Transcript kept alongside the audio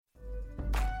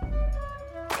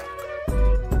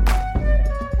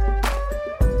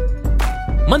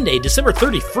Monday, December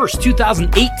 31st,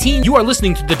 2018. You are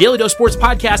listening to the Daly Dose Sports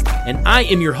Podcast, and I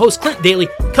am your host, Clint Daly,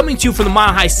 coming to you from the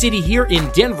Mile High City here in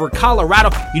Denver, Colorado.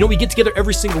 You know, we get together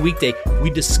every single weekday. We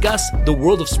discuss the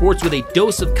world of sports with a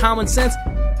dose of common sense.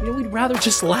 You know, we'd rather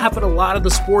just laugh at a lot of the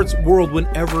sports world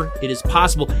whenever it is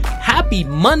possible. Happy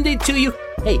Monday to you.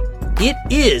 Hey, it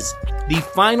is the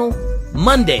final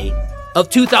Monday of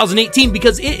 2018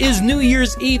 because it is New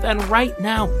Year's Eve, and right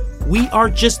now we are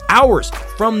just hours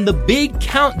from the big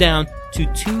countdown to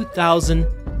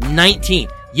 2019.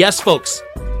 Yes, folks,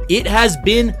 it has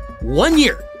been 1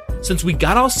 year since we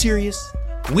got all serious.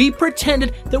 We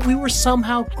pretended that we were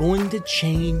somehow going to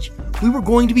change. We were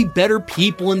going to be better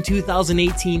people in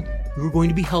 2018. We were going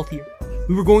to be healthier.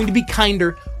 We were going to be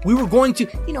kinder. We were going to,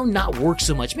 not work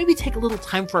so much. Maybe take a little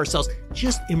time for ourselves.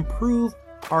 Just improve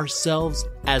ourselves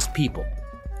as people.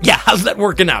 Yeah, how's that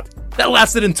working out? That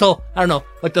lasted until,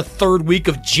 like the third week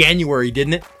of January,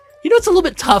 didn't it? It's a little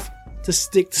bit tough to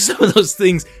stick to some of those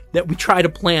things that we try to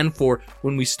plan for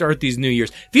when we start these New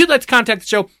Year's. If you'd like to contact the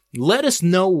show, let us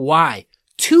know why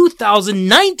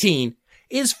 2019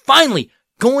 is finally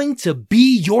going to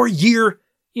be your year,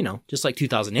 just like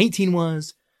 2018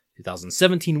 was,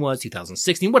 2017 was,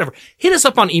 2016, whatever. Hit us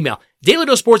up on email,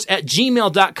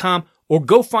 dailydosports@gmail.com, or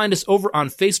go find us over on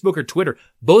Facebook or Twitter.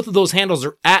 Both of those handles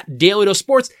are at Daly Dose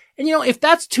Sports. And if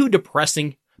that's too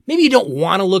depressing, maybe you don't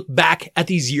want to look back at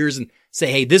these years and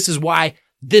say, hey, this is why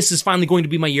this is finally going to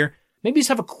be my year. Maybe you just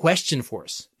have a question for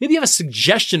us. Maybe you have a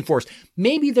suggestion for us.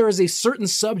 Maybe there is a certain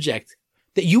subject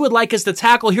that you would like us to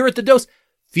tackle here at The Dose.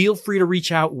 Feel free to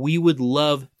reach out. We would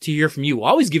love to hear from you. We'll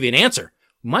always give you an answer.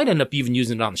 We might end up even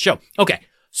using it on the show. Okay,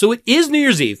 so it is New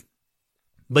Year's Eve,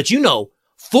 but you know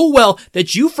full well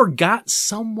that you forgot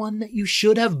someone that you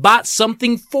should have bought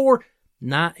something for.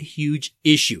 Not a huge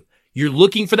issue. You're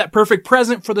looking for that perfect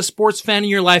present for the sports fan in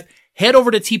your life. Head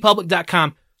over to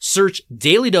tpublic.com, search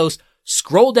Daly Dose,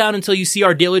 scroll down until you see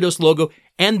our Daly Dose logo,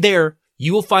 and there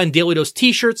you will find Daly Dose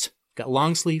t-shirts. We've got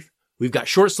long sleeve, we've got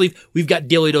short sleeve, we've got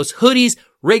Daly Dose hoodies,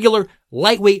 regular,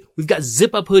 lightweight, we've got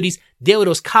zip-up hoodies, Daly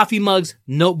Dose coffee mugs,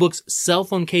 notebooks, cell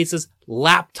phone cases,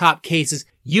 laptop cases,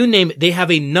 you name it. They have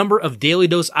a number of Daly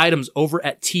Dose items over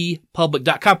at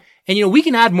tpublic.com. And we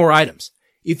can add more items.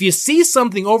 If you see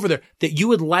something over there that you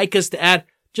would like us to add,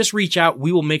 just reach out.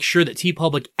 We will make sure that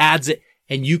TeePublic adds it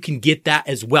and you can get that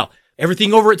as well.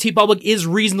 Everything over at TeePublic is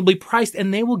reasonably priced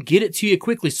and they will get it to you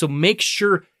quickly. So make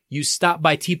sure you stop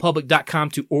by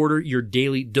tpublic.com to order your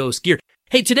Daly Dose gear.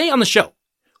 Hey, today on the show,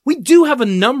 we do have a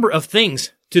number of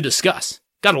things to discuss.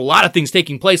 Got a lot of things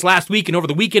taking place last week and over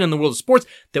the weekend in the world of sports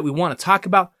that we want to talk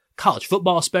about. College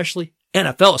football especially,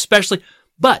 NFL especially.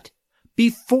 But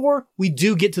before we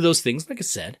do get to those things, like I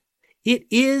said, it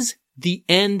is the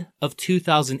end of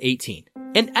 2018.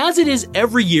 And as it is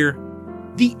every year,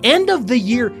 the end of the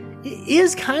year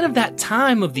is kind of that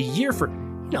time of the year for,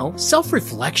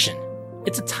 self-reflection.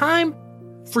 It's a time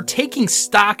for taking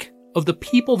stock of the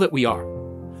people that we are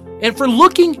and for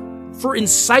looking for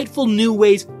insightful new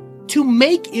ways to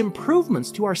make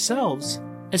improvements to ourselves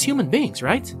as human beings,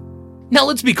 right? Now,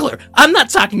 let's be clear. I'm not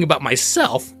talking about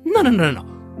myself. No.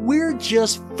 We're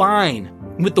just fine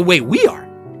with the way we are.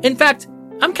 In fact,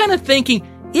 I'm kind of thinking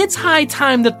it's high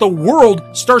time that the world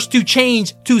starts to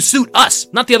change to suit us,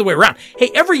 not the other way around. Hey,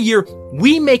 every year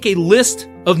we make a list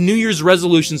of New Year's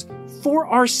resolutions for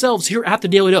ourselves here at the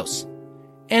Daly Dose.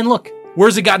 And look,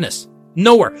 where's it gotten us?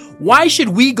 Nowhere. Why should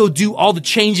we go do all the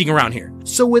changing around here?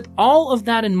 So with all of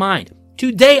that in mind,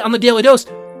 today on the Daly Dose,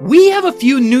 we have a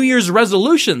few New Year's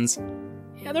resolutions.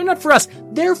 Yeah, they're not for us.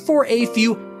 They're for a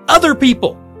few other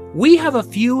people. We have a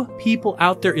few people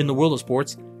out there in the world of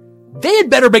sports. They had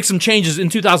better make some changes in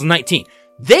 2019.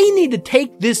 They need to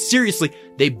take this seriously.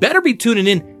 They better be tuning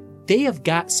in. They have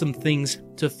got some things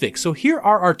to fix. So here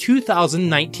are our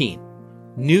 2019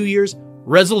 New Year's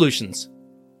resolutions.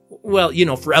 Well,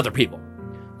 for other people.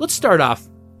 Let's start off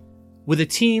with a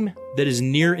team that is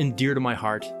near and dear to my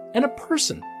heart and a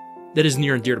person that is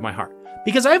near and dear to my heart.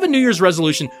 Because I have a New Year's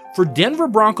resolution for Denver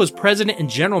Broncos president and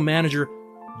general manager,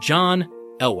 John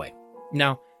Elway.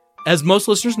 Now, as most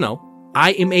listeners know,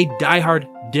 I am a diehard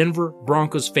Denver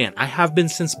Broncos fan. I have been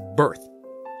since birth.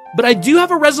 But I do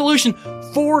have a resolution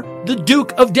for the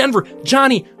Duke of Denver.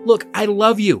 Johnny, look, I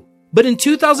love you. But in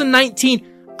 2019,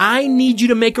 I need you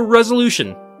to make a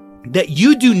resolution that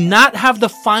you do not have the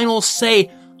final say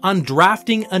on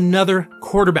drafting another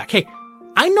quarterback. Hey,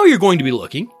 I know you're going to be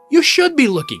looking. You should be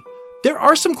looking. There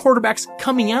are some quarterbacks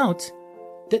coming out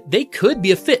that they could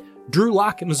be a fit. Drew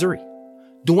Lock at Missouri.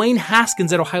 Dwayne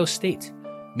Haskins at Ohio State.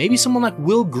 Maybe someone like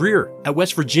Will Grier at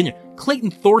West Virginia. Clayton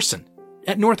Thorson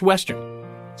at Northwestern.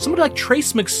 Somebody like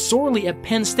Trace McSorley at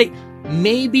Penn State.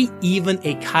 maybe even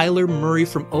a Kyler Murray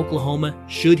from Oklahoma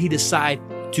should he decide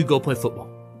to go play football.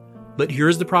 But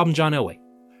here's the problem, John Elway.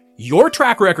 Your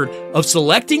track record of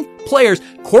selecting players,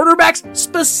 quarterbacks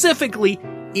specifically,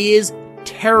 is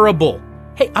terrible.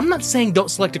 Hey, I'm not saying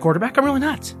don't select a quarterback. I'm really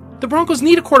not. The Broncos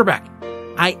need a quarterback.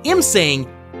 I am saying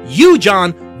you,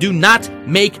 John, do not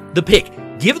make the pick.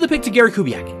 Give the pick to Gary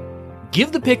Kubiak.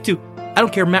 Give the pick to, I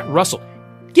don't care, Matt Russell.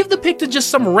 Give the pick to just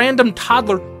some random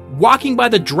toddler walking by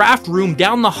the draft room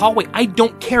down the hallway. I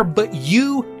don't care, but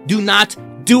you do not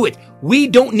do it. We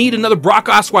don't need another Brock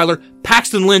Osweiler,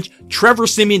 Paxton Lynch, Trevor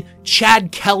Siemian,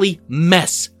 Chad Kelly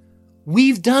mess.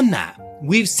 We've done that.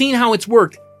 We've seen how it's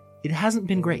worked. It hasn't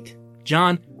been great.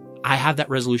 John, I have that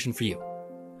resolution for you.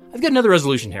 I've got another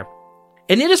resolution here,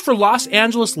 and it is for Los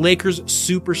Angeles Lakers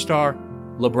superstar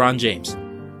LeBron James.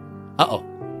 Uh-oh.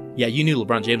 Yeah, you knew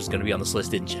LeBron James was going to be on this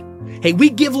list, didn't you? Hey, we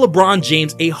give LeBron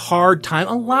James a hard time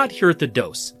a lot here at the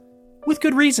Dose. With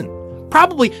good reason.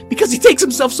 Probably because he takes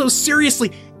himself so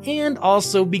seriously, and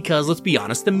also because, let's be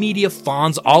honest, the media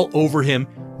fawns all over him.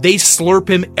 They slurp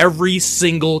him every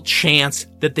single chance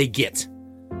that they get.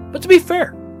 But to be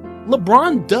fair,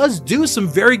 LeBron does do some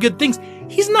very good things.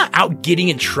 He's not out getting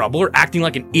in trouble or acting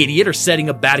like an idiot or setting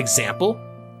a bad example.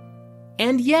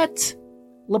 And yet,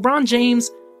 LeBron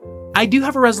James, I do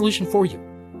have a resolution for you.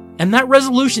 And that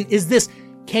resolution is this.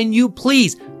 Can you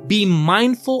please be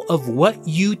mindful of what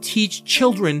you teach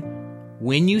children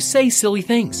when you say silly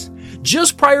things?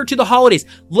 Just prior to the holidays,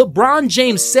 LeBron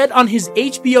James said on his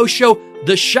HBO show,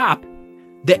 The Shop,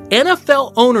 that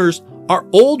NFL owners are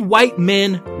old white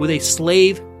men with a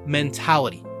slave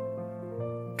mentality.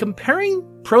 Comparing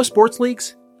pro sports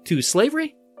leagues to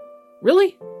slavery?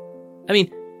 Really? I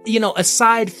mean,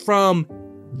 aside from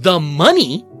the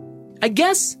money, I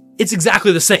guess it's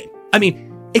exactly the same. I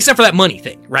mean, except for that money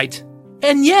thing, right?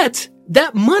 And yet,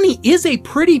 that money is a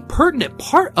pretty pertinent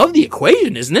part of the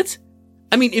equation, isn't it?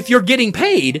 I mean, if you're getting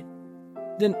paid,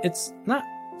 then it's not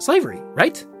slavery,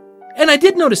 right? And I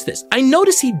did notice this. I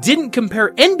noticed he didn't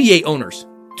compare NBA owners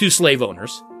to slave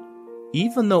owners,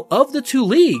 even though of the two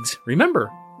leagues, remember,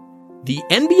 the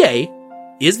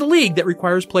NBA is the league that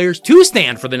requires players to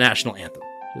stand for the national anthem.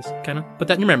 Just kind of put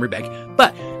that in your memory bag.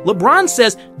 But LeBron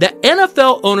says that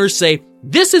NFL owners say,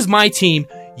 this is my team.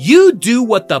 You do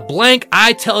what the blank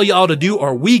I tell y'all to do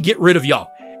or we get rid of y'all.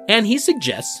 And he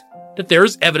suggests that there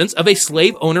is evidence of a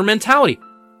slave owner mentality.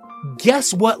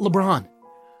 Guess what, LeBron?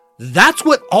 That's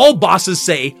what all bosses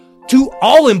say to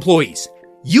all employees.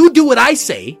 You do what I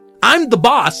say. I'm the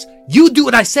boss. You do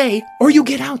what I say or you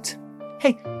get out.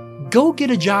 Hey, go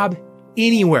get a job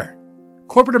anywhere.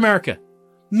 Corporate America,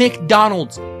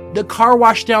 McDonald's, the car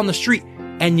wash down the street.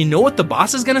 And you know what the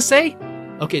boss is going to say?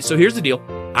 Okay, so here's the deal.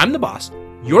 I'm the boss.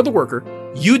 You're the worker.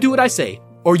 You do what I say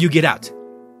or you get out.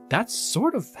 That's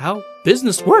sort of how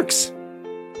business works.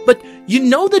 But you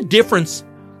know the difference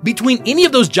between any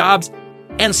of those jobs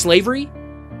and slavery?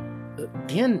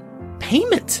 Again,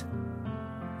 payment.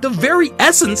 The very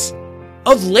essence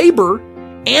of labor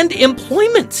and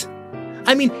employment.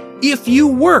 I mean, if you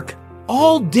work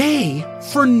all day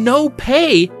for no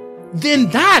pay, then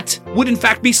that would in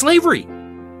fact be slavery.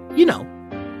 You know,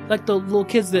 like the little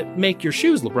kids that make your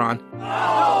shoes, LeBron.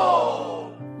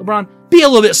 No! LeBron, be a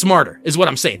little bit smarter is what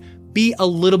I'm saying. Be a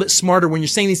little bit smarter when you're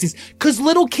saying these things, because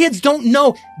little kids don't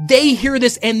know. They hear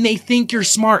this and they think you're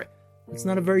smart. It's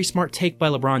not a very smart take by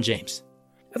LeBron James.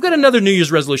 I've got another New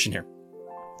Year's resolution here.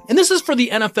 And this is for the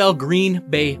NFL Green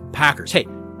Bay Packers. Hey,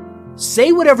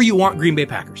 say whatever you want, Green Bay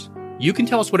Packers. You can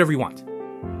tell us whatever you want.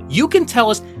 You can tell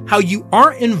us how you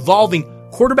aren't involving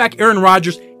quarterback Aaron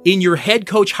Rodgers in your head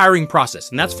coach hiring process,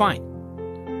 and that's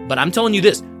fine. But I'm telling you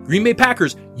this, Green Bay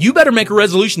Packers, you better make a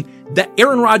resolution that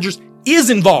Aaron Rodgers is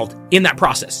involved in that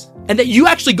process, and that you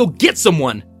actually go get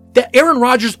someone that Aaron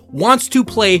Rodgers wants to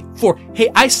play for. Hey,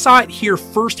 I saw it here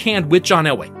firsthand with John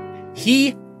Elway.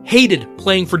 He hated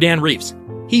playing for Dan Reeves.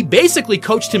 He basically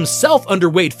coached himself under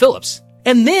Wade Phillips.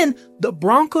 And then the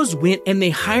Broncos went and they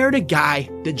hired a guy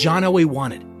that John Elway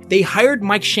wanted. They hired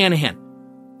Mike Shanahan.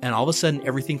 And all of a sudden,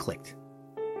 everything clicked.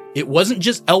 It wasn't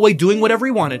just Elway doing whatever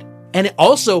he wanted. And it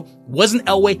also wasn't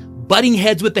Elway butting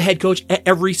heads with the head coach at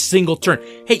every single turn.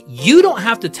 Hey, you don't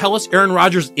have to tell us Aaron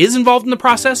Rodgers is involved in the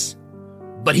process,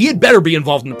 but he had better be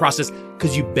involved in the process,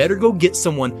 because you better go get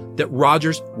someone that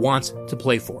Rodgers wants to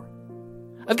play for.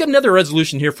 I've got another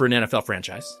resolution here for an NFL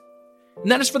franchise,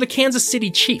 and that is for the Kansas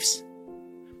City Chiefs.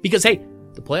 Because, hey,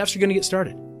 the playoffs are going to get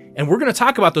started. And we're going to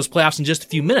talk about those playoffs in just a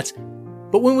few minutes.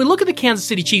 But when we look at the Kansas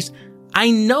City Chiefs,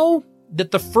 I know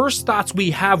that the first thoughts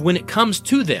we have when it comes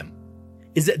to them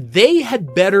is that they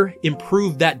had better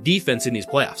improve that defense in these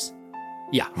playoffs.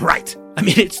 Yeah, right. I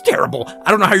mean, it's terrible.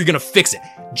 I don't know how you're going to fix it.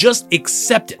 Just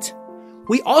accept it.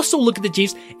 We also look at the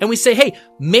Chiefs and we say, hey,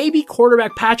 maybe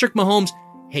quarterback Patrick Mahomes,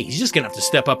 hey, he's just going to have to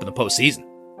step up in the postseason.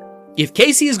 If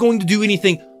Casey is going to do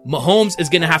anything, Mahomes is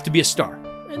going to have to be a star.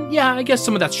 And yeah, I guess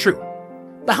some of that's true.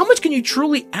 But how much can you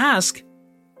truly ask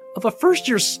of a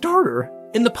first-year starter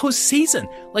in the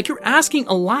postseason? Like, you're asking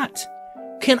a lot.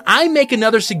 Can I make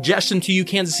another suggestion to you,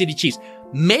 Kansas City Chiefs?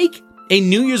 Make a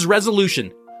New Year's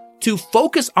resolution to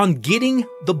focus on getting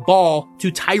the ball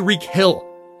to Tyreek Hill.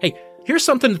 Hey, here's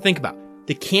something to think about.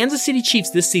 The Kansas City Chiefs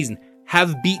this season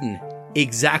have beaten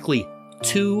exactly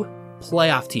 2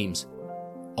 playoff teams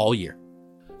all year.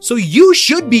 So you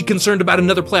should be concerned about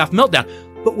another playoff meltdown.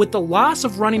 But with the loss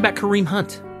of running back Kareem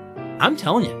Hunt, I'm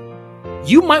telling you,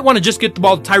 you might want to just get the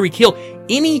ball to Tyreek Hill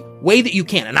any way that you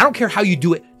can. And I don't care how you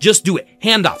do it. Just do it.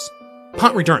 Handoffs,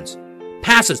 punt returns,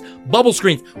 passes, bubble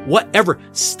screens, whatever.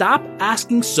 Stop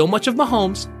asking so much of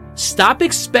Mahomes. Stop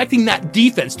expecting that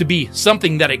defense to be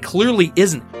something that it clearly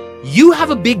isn't. You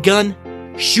have a big gun,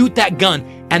 shoot that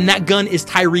gun, and that gun is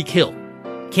Tyreek Hill.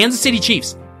 Kansas City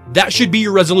Chiefs, that should be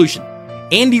your resolution.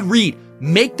 Andy Reid,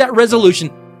 make that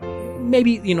resolution.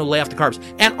 Maybe, lay off the carbs.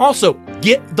 And also,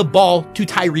 get the ball to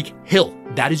Tyreek Hill.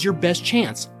 That is your best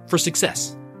chance for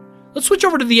success. Let's switch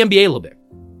over to the NBA a little bit,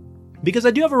 because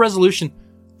I do have a resolution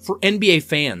for NBA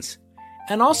fans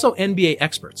and also NBA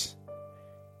experts.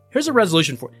 Here's a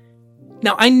resolution for it.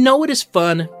 Now, I know it is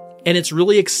fun and it's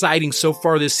really exciting so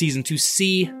far this season to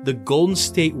see the Golden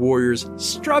State Warriors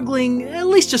struggling at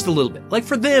least just a little bit. Like,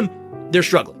 for them, they're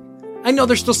struggling. I know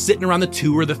they're still sitting around the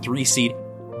 2 or the 3 seed,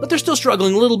 but they're still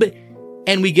struggling a little bit,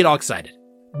 and we get all excited.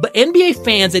 But NBA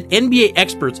fans and NBA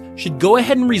experts should go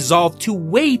ahead and resolve to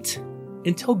wait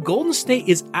until Golden State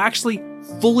is actually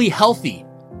fully healthy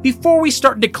before we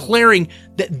start declaring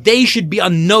that they should be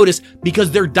on notice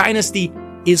because their dynasty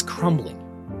is crumbling.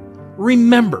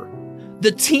 Remember,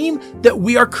 the team that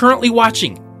we are currently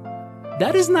watching,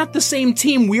 that is not the same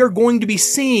team we are going to be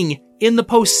seeing in the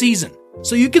postseason.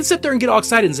 So you can sit there and get all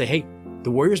excited and say, hey,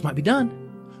 the Warriors might be done.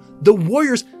 The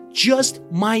Warriors just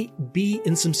might be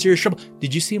in some serious trouble.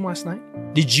 Did you see him last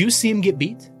night? Did you see him get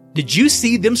beat? Did you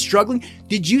see them struggling?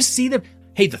 Did you see them?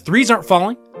 Hey, the threes aren't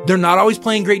falling. They're not always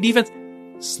playing great defense.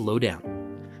 Slow down.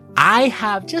 I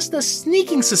have just a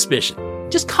sneaking suspicion,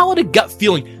 just call it a gut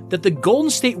feeling, that the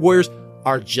Golden State Warriors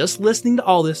are just listening to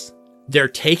all this. They're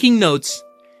taking notes.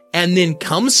 And then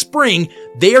come spring,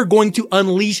 they are going to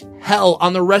unleash hell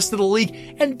on the rest of the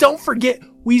league. And don't forget,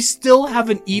 we still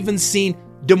haven't even seen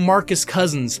DeMarcus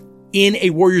Cousins in a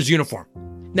Warriors uniform.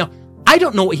 Now, I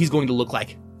don't know what he's going to look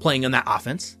like playing on that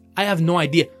offense. I have no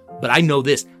idea, but I know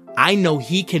this. I know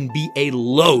he can be a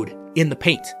load in the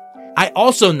paint. I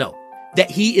also know that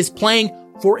he is playing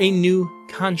for a new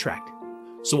contract.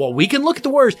 So while we can look at the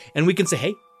Warriors and we can say,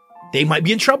 hey, they might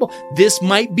be in trouble. This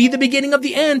might be the beginning of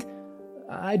the end.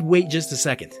 I'd wait just a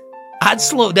second. I'd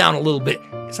slow down a little bit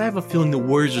because I have a feeling the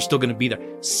Warriors are still going to be there.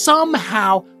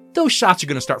 Somehow, those shots are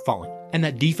going to start falling and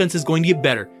that defense is going to get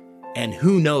better. And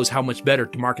who knows how much better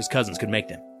DeMarcus Cousins could make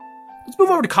them. Let's move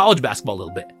over to college basketball a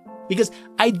little bit, because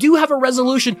I do have a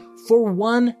resolution for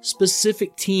one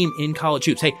specific team in college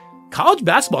hoops. Hey, college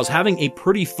basketball is having a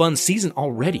pretty fun season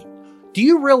already. Do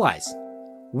you realize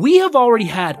we have already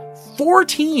had 4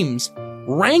 teams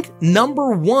ranked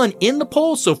number 1 in the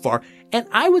polls so far, and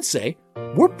I would say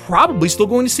we're probably still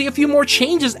going to see a few more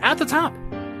changes at the top.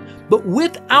 But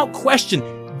without question,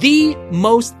 the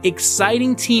most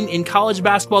exciting team in college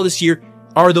basketball this year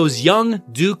are those young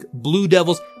Duke Blue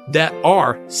Devils that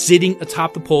are sitting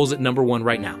atop the polls at number 1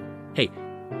 right now. Hey,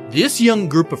 this young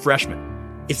group of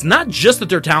freshmen, it's not just that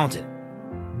they're talented.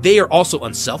 They are also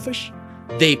unselfish.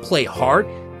 They play hard.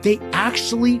 They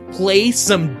actually play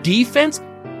some defense.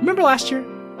 Remember last year?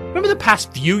 Remember the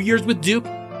past few years with Duke?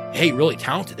 Hey, really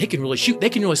talented. They can really shoot. They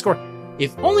can really score.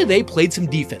 If only they played some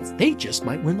defense, they just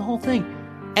might win the whole thing.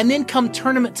 And then come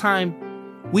tournament time,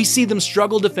 we see them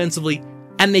struggle defensively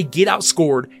and they get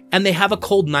outscored and they have a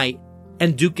cold night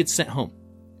and Duke gets sent home.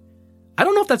 I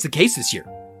don't know if that's the case this year.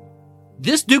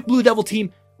 This Duke Blue Devil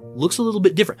team looks a little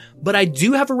bit different, but I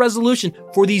do have a resolution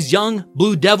for these young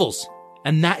Blue Devils,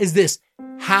 and that is this: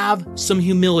 have some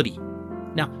humility.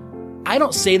 Now, I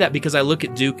don't say that because I look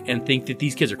at Duke and think that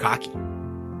these kids are cocky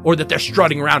or that they're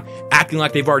strutting around acting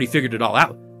like they've already figured it all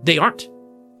out. They aren't.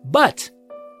 But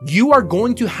you are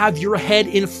going to have your head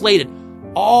inflated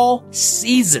all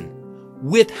season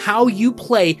with how you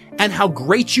play and how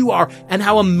great you are and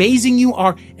how amazing you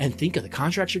are, and think of the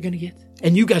contracts you're going to get.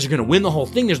 And you guys are going to win the whole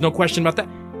thing. There's no question about that.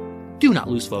 Do not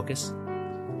lose focus.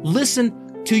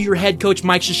 Listen to your head coach,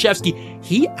 Mike Krzyzewski.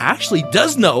 He actually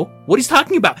does know what he's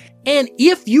talking about. And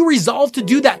if you resolve to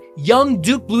do that, young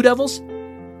Duke Blue Devils,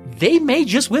 they may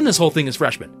just win this whole thing as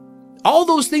freshmen. All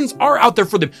those things are out there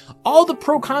for them. All the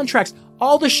pro contracts,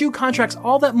 all the shoe contracts,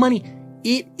 all that money,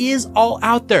 it is all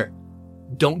out there.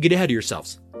 Don't get ahead of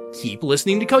yourselves. Keep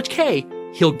listening to Coach K.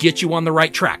 He'll get you on the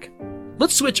right track.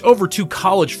 Let's switch over to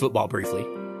college football briefly.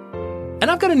 And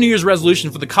I've got a New Year's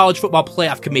resolution for the College Football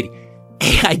Playoff Committee.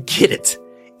 And I get it.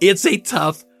 It's a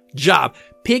tough job.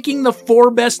 Picking the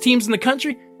 4 best teams in the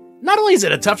country, not only is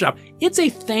it a tough job, it's a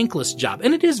thankless job.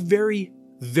 And it is very,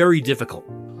 very difficult.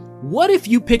 What if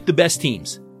you pick the best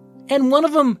teams and one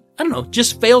of them, I don't know,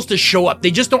 just fails to show up?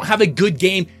 They just don't have a good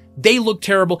game. They look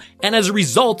terrible. And as a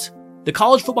result, the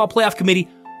College Football Playoff Committee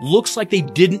looks like they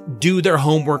didn't do their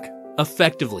homework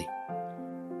effectively.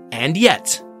 And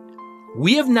yet,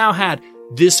 we have now had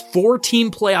this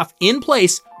 4-team playoff in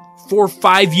place for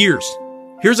 5 years.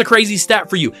 Here's a crazy stat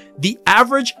for you. The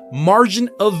average margin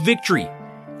of victory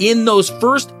in those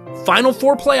first Final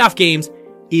 4 playoff games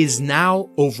is now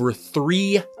over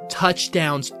 3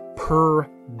 touchdowns per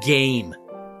game.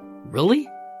 Really?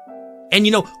 And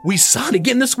we saw it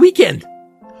again this weekend.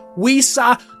 We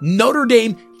saw Notre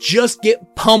Dame just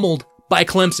get pummeled by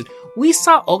Clemson. We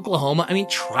saw Oklahoma,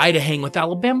 try to hang with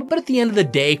Alabama, but at the end of the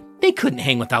day, they couldn't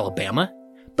hang with Alabama.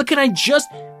 But can I just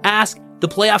ask the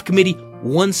playoff committee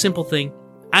one simple thing?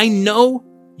 I know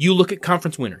you look at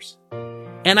conference winners,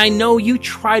 and I know you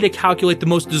try to calculate the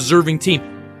most deserving team,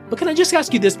 but can I just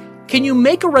ask you this? Can you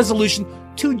make a resolution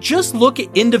to just look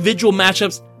at individual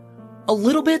matchups a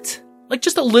little bit?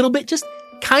 Just a little bit? Just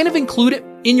kind of include it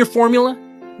in your formula?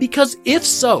 Because if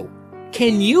so,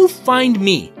 can you find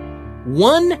me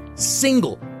one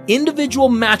single individual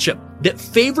matchup that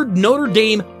favored Notre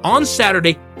Dame on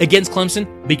Saturday against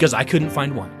Clemson? Because I couldn't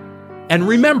find one. And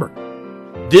remember,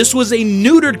 this was a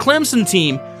neutered Clemson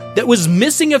team that was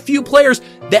missing a few players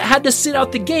that had to sit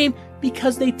out the game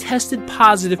because they tested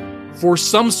positive for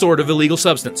some sort of illegal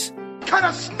substance. What kind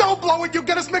of snowblower you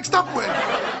get us mixed up with?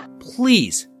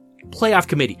 Please, playoff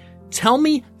committee, tell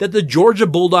me that the Georgia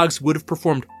Bulldogs would have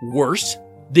performed worse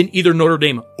than either Notre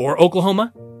Dame or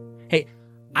Oklahoma. Hey,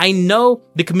 I know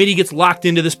the committee gets locked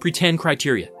into this pretend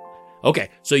criteria. Okay,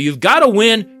 so you've got to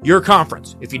win your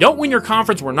conference. If you don't win your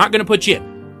conference, we're not going to put you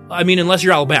in. Unless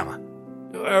you're Alabama.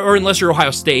 Or unless you're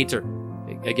Ohio State, or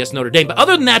I guess Notre Dame. But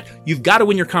other than that, you've got to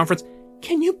win your conference.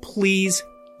 Can you please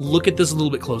look at this a little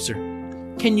bit closer?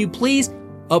 Can you please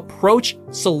approach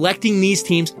selecting these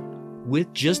teams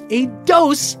with just a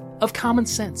dose of common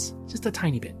sense? Just a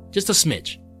tiny bit. Just a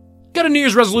smidge. Got a New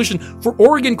Year's resolution for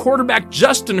Oregon quarterback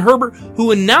Justin Herbert,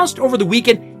 who announced over the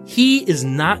weekend he is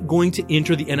not going to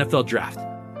enter the NFL draft.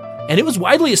 And it was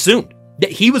widely assumed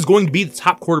that he was going to be the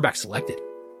top quarterback selected.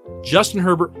 Justin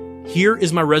Herbert, here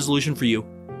is my resolution for you.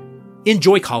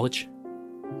 Enjoy college.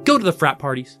 Go to the frat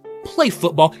parties. Play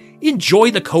football.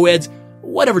 Enjoy the co-eds.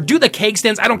 Whatever. Do the keg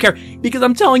stands. I don't care. Because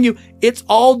I'm telling you, it's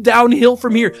all downhill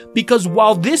from here. Because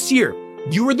while this year,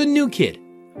 you were the new kid,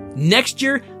 next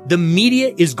year, the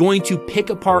media is going to pick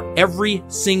apart every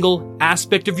single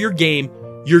aspect of your game.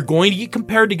 You're going to get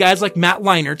compared to guys like Matt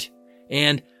Leinart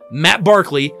and Matt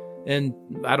Barkley and,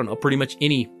 I don't know, pretty much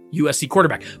any USC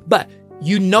quarterback. But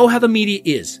you know how the media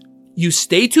is. You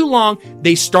stay too long,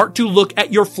 they start to look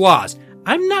at your flaws.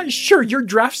 I'm not sure your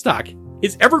draft stock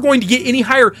is ever going to get any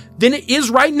higher than it is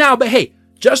right now. But hey,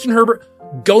 Justin Herbert,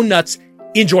 go nuts.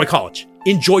 Enjoy college.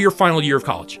 Enjoy your final year of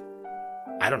college.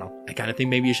 I don't know. I kind of think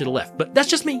maybe you should have left, but that's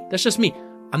just me. That's just me.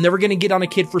 I'm never going to get on a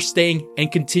kid for staying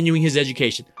and continuing his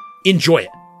education. Enjoy it.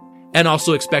 And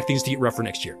also expect things to get rougher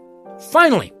next year.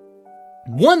 Finally,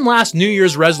 one last New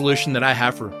Year's resolution that I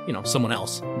have for, someone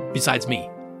else besides me.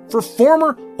 For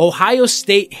former Ohio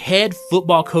State head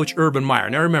football coach Urban Meyer.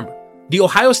 Now remember, the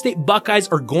Ohio State Buckeyes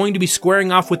are going to be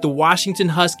squaring off with the Washington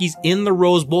Huskies in the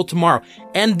Rose Bowl tomorrow.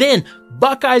 And then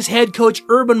Buckeyes head coach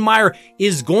Urban Meyer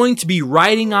is going to be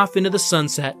riding off into the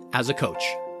sunset as a coach.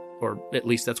 Or at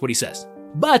least that's what he says.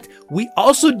 But we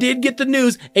also did get the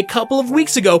news a couple of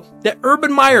weeks ago that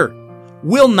Urban Meyer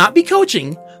will not be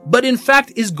coaching, but in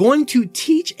fact is going to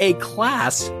teach a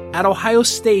class at Ohio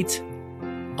State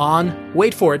on,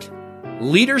 wait for it,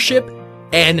 leadership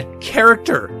and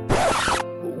character.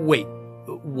 Wait,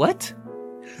 what?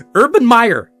 Urban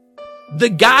Meyer, the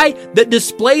guy that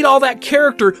displayed all that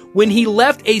character when he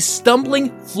left a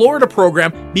stumbling Florida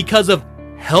program because of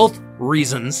health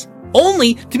reasons,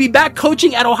 only to be back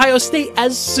coaching at Ohio State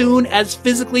as soon as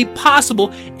physically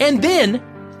possible, and then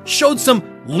showed some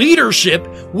leadership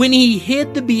when he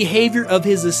hid the behavior of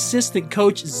his assistant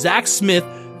coach, Zach Smith,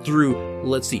 through,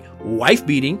 wife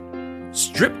beating,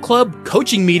 strip club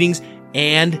coaching meetings,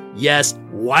 And yes,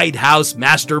 White House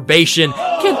masturbation.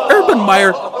 Can Urban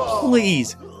Meyer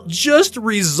please just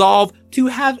resolve to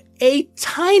have a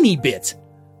tiny bit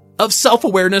of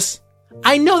self-awareness?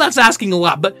 I know that's asking a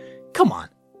lot, but come on,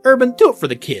 Urban, do it for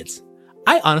the kids.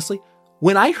 I honestly,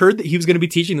 when I heard that he was going to be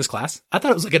teaching this class, I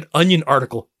thought it was like an Onion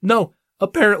article. No,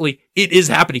 apparently it is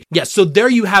happening. Yeah, so there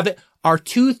you have it. Our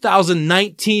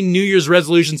 2019 New Year's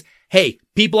resolutions. Hey,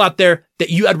 people out there that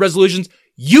you had resolutions,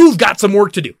 you've got some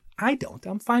work to do. I don't.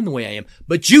 I'm fine the way I am.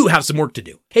 But you have some work to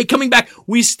do. Hey, coming back,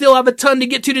 we still have a ton to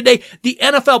get to today. The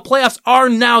NFL playoffs are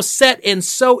now set, and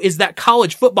so is that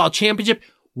college football championship.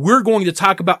 We're going to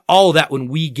talk about all of that when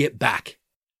we get back.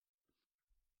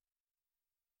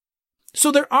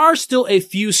 So there are still a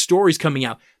few stories coming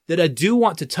out that I do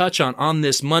want to touch on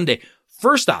this Monday.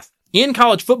 First off, in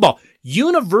college football,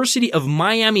 University of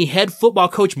Miami head football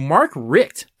coach Mark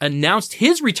Richt announced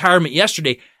his retirement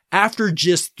yesterday after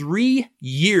just 3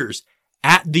 years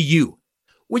at the U,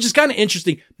 which is kind of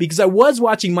interesting because I was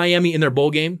watching Miami in their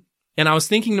bowl game and I was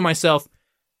thinking to myself,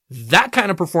 that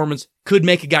kind of performance could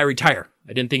make a guy retire.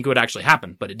 I didn't think it would actually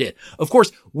happen, but it did. Of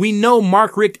course, we know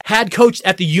Mark Richt had coached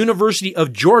at the University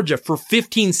of Georgia for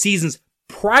 15 seasons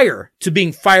prior to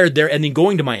being fired there and then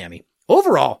going to Miami.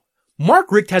 Overall,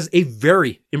 Mark Richt has a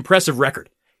very impressive record.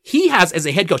 He has, as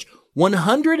a head coach,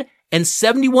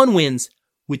 171 wins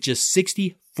with just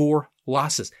 64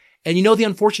 losses. And you know the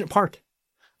unfortunate part?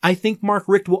 I think Mark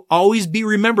Richt will always be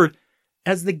remembered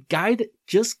as the guy that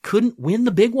just couldn't win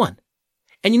the big one.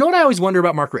 And you know what I always wonder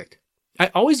about Mark Richt?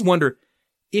 I always wonder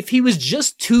if he was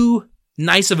just too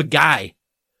nice of a guy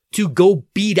to go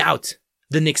beat out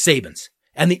the Nick Sabans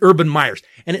and the Urban Meyers.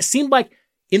 And it seemed like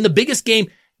in the biggest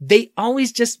game, they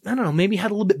always just, I don't know, maybe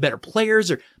had a little bit better players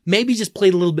or maybe just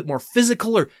played a little bit more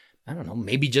physical or I don't know,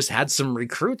 maybe just had some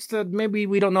recruits that maybe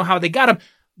we don't know how they got him.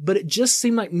 But it just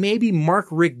seemed like maybe Mark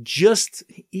Richt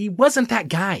he wasn't that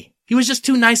guy. He was just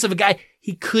too nice of a guy.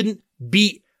 He couldn't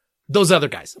beat those other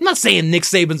guys. I'm not saying Nick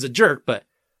Saban's a jerk, but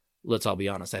let's all be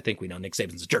honest. I think we know Nick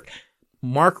Saban's a jerk.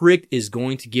 Mark Richt is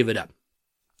going to give it up.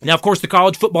 Now, of course, the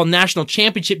College Football National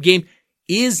Championship game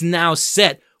is now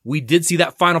set. We did see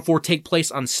that Final Four take place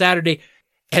on Saturday.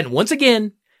 And once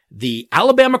again, the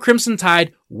Alabama Crimson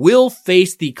Tide will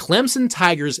face the Clemson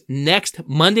Tigers next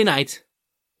Monday night.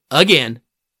 Again,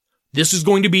 this is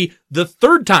going to be the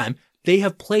third time they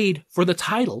have played for the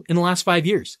title in the last 5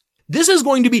 years. This is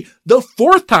going to be the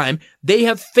fourth time they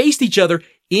have faced each other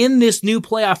in this new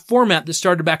playoff format that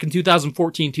started back in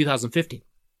 2014, 2015.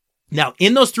 Now,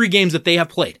 in those 3 games that they have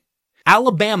played,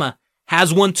 Alabama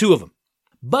has won 2 of them.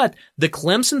 But the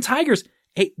Clemson Tigers,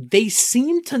 hey, they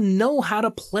seem to know how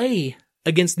to play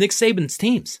against Nick Saban's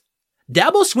teams.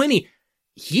 Dabo Swinney,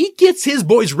 he gets his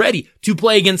boys ready to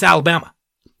play against Alabama.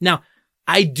 Now,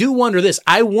 I do wonder this.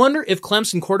 I wonder if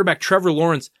Clemson quarterback Trevor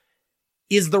Lawrence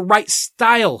is the right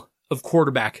style of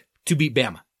quarterback to beat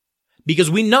Bama.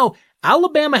 Because we know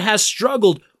Alabama has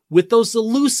struggled with those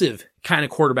elusive kind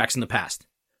of quarterbacks in the past.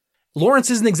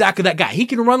 Lawrence isn't exactly that guy. He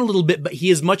can run a little bit, but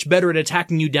he is much better at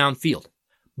attacking you downfield.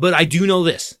 But I do know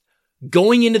this.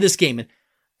 Going into this game, and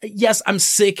yes, I'm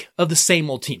sick of the same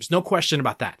old teams. No question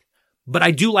about that. But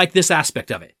I do like this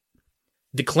aspect of it.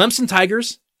 The Clemson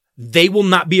Tigers, they will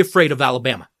not be afraid of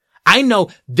Alabama. I know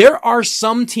there are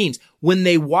some teams, when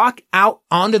they walk out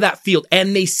onto that field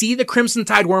and they see the Crimson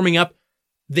Tide warming up,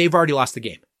 they've already lost the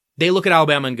game. They look at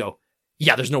Alabama and go,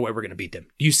 yeah, there's no way we're going to beat them.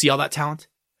 Do you see all that talent?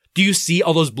 Do you see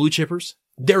all those blue chippers?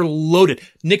 They're loaded.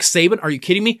 Nick Saban, are you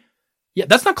kidding me? Yeah,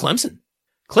 that's not Clemson.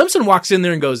 Clemson walks in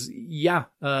there and goes, yeah,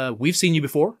 we've seen you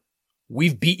before.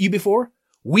 We've beat you before.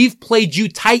 We've played you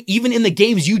tight even in the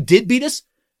games you did beat us.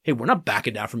 Hey, we're not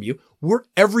backing down from you. We're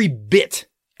every bit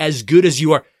as good as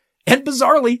you are. And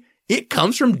bizarrely, it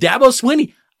comes from Dabo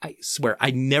Swinney. I swear,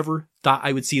 I never thought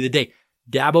I would see the day.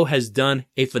 Dabo has done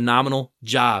a phenomenal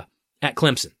job at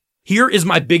Clemson. Here is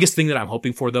my biggest thing that I'm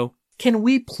hoping for, though. Can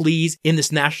we please, in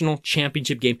this national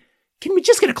championship game, can we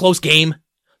just get a close game?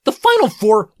 The Final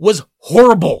Four was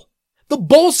horrible. The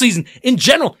bowl season, in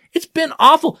general, it's been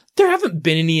awful. There haven't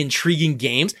been any intriguing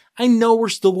games. I know we're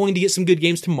still going to get some good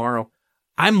games tomorrow.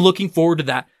 I'm looking forward to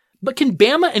that. But can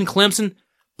Bama and Clemson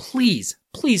please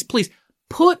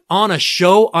put on a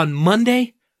show on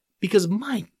Monday? Because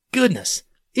my goodness,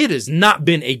 it has not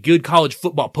been a good college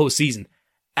football postseason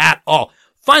at all.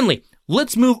 Finally,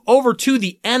 let's move over to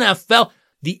the NFL.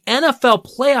 The NFL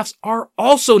playoffs are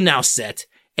also now set.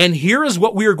 And here is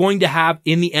what we are going to have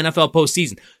in the NFL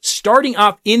postseason. Starting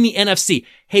off in the NFC.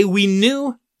 Hey, we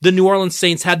knew the New Orleans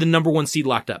Saints had the number 1 seed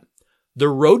locked up. The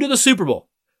road to the Super Bowl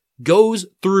goes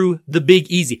through the Big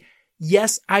Easy.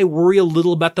 Yes, I worry a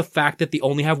little about the fact that they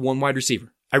only have 1 wide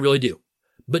receiver. I really do.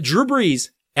 But Drew Brees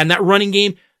and that running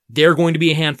game, they're going to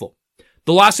be a handful.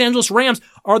 The Los Angeles Rams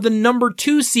are the number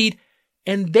 2 seed,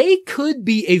 and they could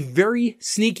be a very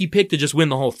sneaky pick to just win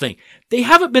the whole thing. They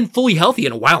haven't been fully healthy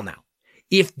in a while now.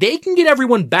 If they can get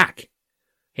everyone back,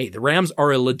 hey, the Rams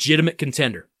are a legitimate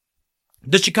contender.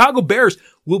 The Chicago Bears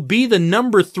will be the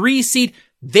number 3 seed.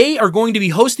 They are going to be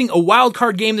hosting a wild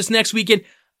card game this next weekend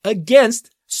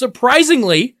against,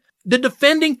 surprisingly, the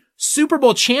defending Super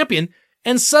Bowl champion,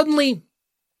 and suddenly,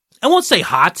 I won't say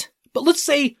hot, but let's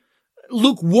say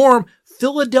lukewarm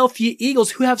Philadelphia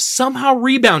Eagles, who have somehow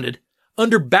rebounded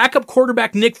under backup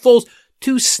quarterback Nick Foles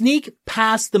to sneak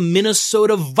past the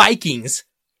Minnesota Vikings.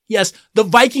 Yes, the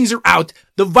Vikings are out.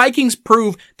 The Vikings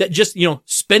prove that just,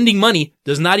 spending money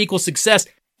does not equal success.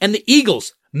 And the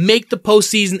Eagles make the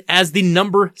postseason as the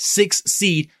number 6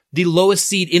 seed, the lowest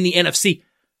seed in the NFC.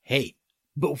 Hey,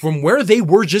 but from where they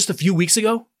were just a few weeks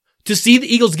ago, to see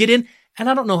the Eagles get in, and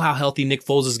I don't know how healthy Nick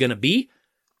Foles is going to be,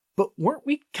 but weren't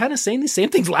we kind of saying the same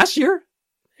things last year?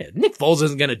 Nick Foles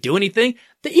isn't going to do anything.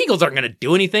 The Eagles aren't going to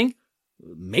do anything.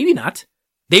 Maybe not.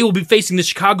 They will be facing the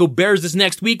Chicago Bears this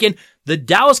next weekend. The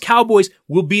Dallas Cowboys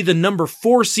will be the number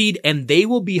 4 seed, and they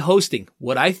will be hosting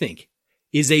what I think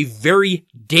is a very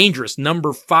dangerous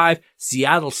number 5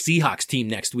 Seattle Seahawks team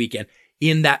next weekend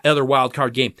in that other wild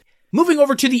card game. Moving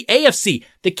over to the AFC,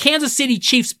 the Kansas City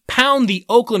Chiefs pound the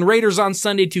Oakland Raiders on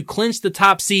Sunday to clinch the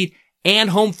top seed and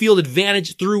home field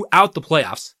advantage throughout the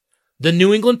playoffs. The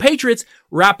New England Patriots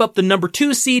wrap up the number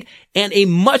 2 seed and a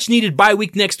much needed bye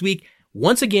week next week.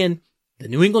 Once again, the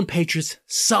New England Patriots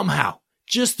somehow,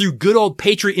 just through good old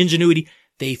Patriot ingenuity,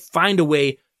 they find a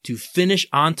way to finish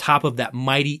on top of that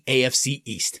mighty AFC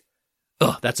East.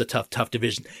 Ugh, that's a tough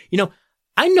division.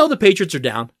 I know the Patriots are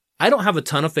down. I don't have a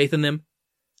ton of faith in them.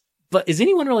 But is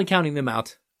anyone really counting them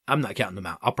out? I'm not counting them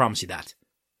out. I'll promise you that.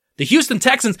 The Houston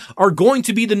Texans are going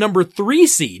to be the number 3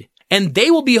 seed, and they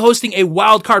will be hosting a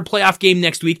wild card playoff game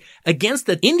next week against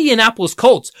the Indianapolis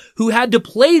Colts, who had to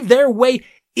play their way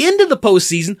into the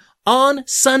postseason on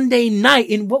Sunday night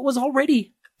in what was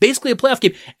already basically a playoff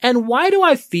game. And why do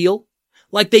I feel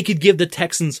like they could give the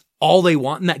Texans all they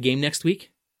want in that game next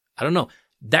week? I don't know.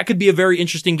 That could be a very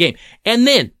interesting game. And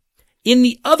then, in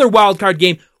the other wildcard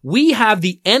game, we have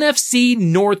the NFC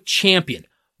North champion,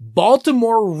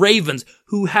 Baltimore Ravens,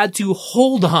 who had to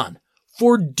hold on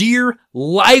for dear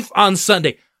life on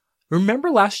Sunday. Remember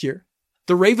last year?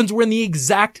 The Ravens were in the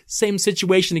exact same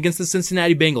situation against the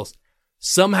Cincinnati Bengals.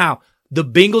 Somehow, the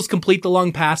Bengals complete the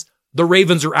long pass. The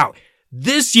Ravens are out.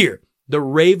 This year, the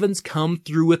Ravens come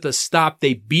through with a stop.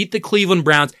 They beat the Cleveland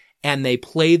Browns, and they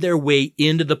play their way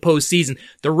into the postseason.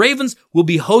 The Ravens will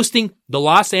be hosting the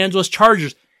Los Angeles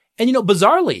Chargers. And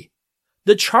bizarrely,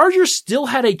 the Chargers still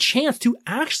had a chance to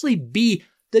actually be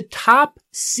the top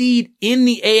seed in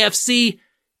the AFC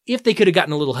if they could have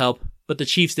gotten a little help, but the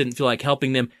Chiefs didn't feel like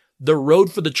helping them. The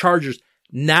road for the Chargers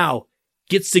now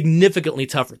gets significantly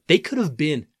tougher. They could have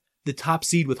been the top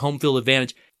seed with home field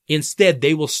advantage. Instead,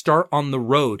 they will start on the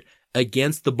road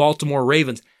against the Baltimore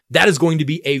Ravens. That is going to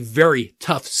be a very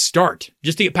tough start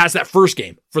just to get past that first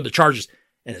game for the Chargers,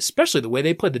 and especially the way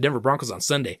they played the Denver Broncos on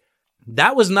Sunday.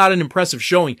 That was not an impressive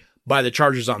showing by the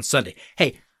Chargers on Sunday.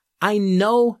 Hey, I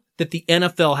know that the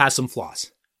NFL has some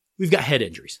flaws. We've got head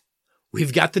injuries.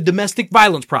 We've got the domestic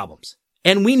violence problems.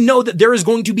 And we know that there is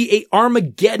going to be a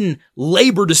Armageddon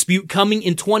labor dispute coming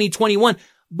in 2021.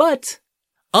 But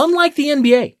unlike the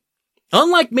NBA,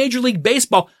 unlike Major League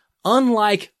Baseball,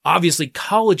 unlike obviously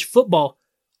college football,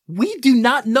 we do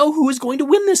not know who is going to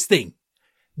win this thing.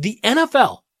 The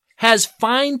NFL has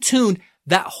fine-tuned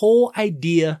that whole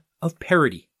idea of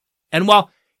parity. And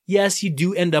while, yes, you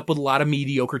do end up with a lot of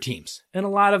mediocre teams and a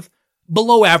lot of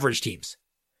below average teams,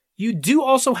 you do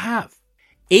also have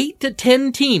 8 to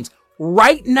 10 teams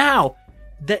right now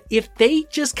that if they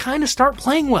just kind of start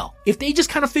playing well, if they just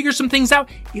kind of figure some things out,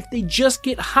 if they just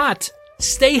get hot,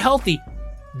 stay healthy,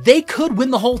 they could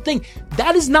win the whole thing.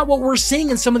 That is not what we're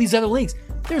seeing in some of these other leagues.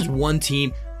 There's one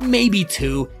team, maybe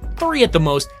 2, 3 at the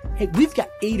most. Hey, we've got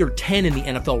 8 or 10 in the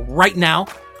NFL right now.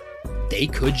 They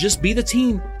could just be the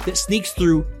team that sneaks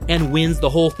through and wins the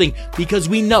whole thing, because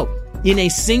we know in a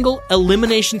single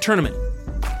elimination tournament,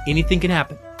 anything can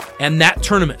happen. And that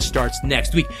tournament starts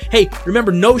next week. Hey,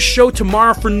 remember, no show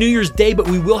tomorrow for New Year's Day, but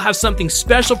we will have something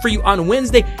special for you on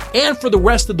Wednesday and for the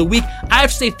rest of the week. I have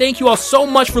to say thank you all so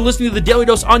much for listening to the Daily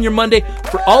Dose on your Monday.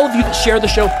 For all of you that share the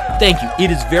show, thank you.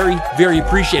 It is very, very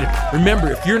appreciated.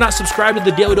 Remember, if you're not subscribed to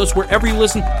the Daily Dose wherever you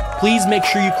listen, please make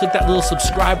sure you click that little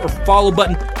subscribe or follow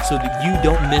button so that you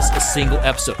don't miss a single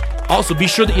episode. Also, be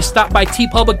sure that you stop by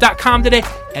tpublic.com today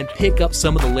and pick up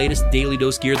some of the latest Daily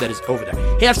Dose gear that is over there.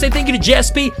 Hey, I have to say thank you to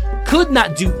JSP. could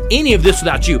not do any of this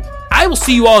without you. I will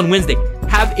see you all on Wednesday.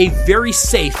 Have a very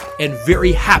safe and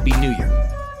very happy New Year.